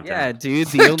sign downtown. Yeah, dude.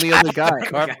 The only other guy.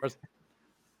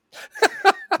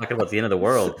 Talking about the end of the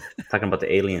world. Talking about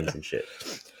the aliens and shit.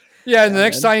 Yeah, and the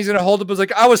next time he's gonna hold up is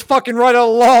like, I was fucking right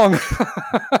all along.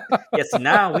 Yes,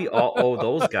 now we all owe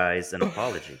those guys an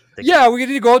apology. Yeah, we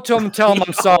need to go up to him and tell him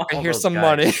I'm sorry. All Here's those some guys.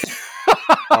 money.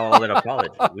 Oh, an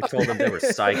apology. We told them they were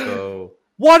psycho.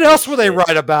 What else were they Shit.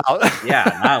 right about?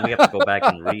 Yeah, now we have to go back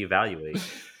and reevaluate.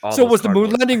 All So those was the moon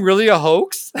cardboard landing really a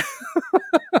hoax?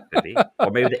 could be.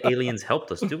 Or maybe the aliens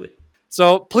helped us do it.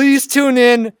 So please tune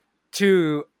in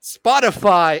to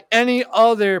Spotify, any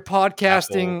other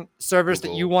podcasting Apple, service that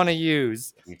Google. you want to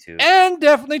use. YouTube. And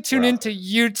definitely tune Wow. into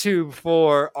YouTube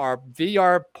for our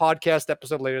VR podcast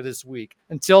episode later this week.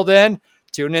 Until then,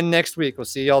 tune in next week. We'll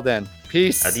see y'all then.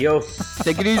 Peace. Adios.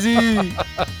 Take it easy.